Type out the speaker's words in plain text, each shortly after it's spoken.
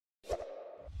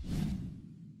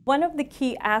One of the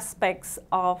key aspects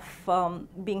of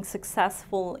being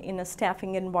successful in a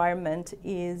staffing environment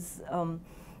is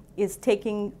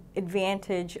taking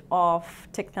advantage of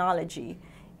technology.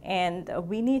 And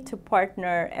we need to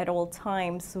partner at all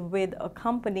times with a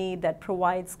company that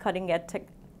provides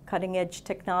cutting-edge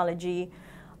technology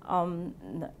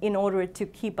in order to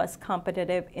keep us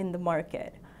competitive in the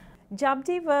market.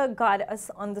 JobDiva got us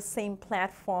on the same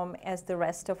platform as the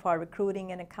rest of our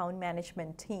recruiting and account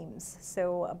management teams.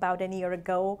 So about a year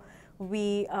ago,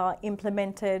 we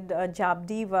implemented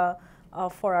JobDiva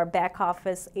for our back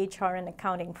office HR and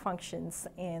accounting functions.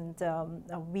 And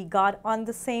we got on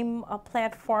the same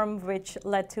platform, which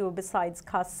led to, besides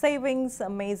cost savings,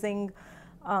 amazing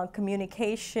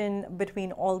communication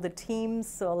between all the teams,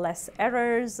 so less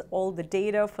errors, all the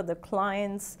data for the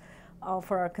clients,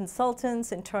 for our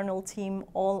consultants, internal team,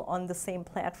 all on the same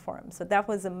platform. So that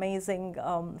was amazing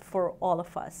for all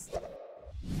of us.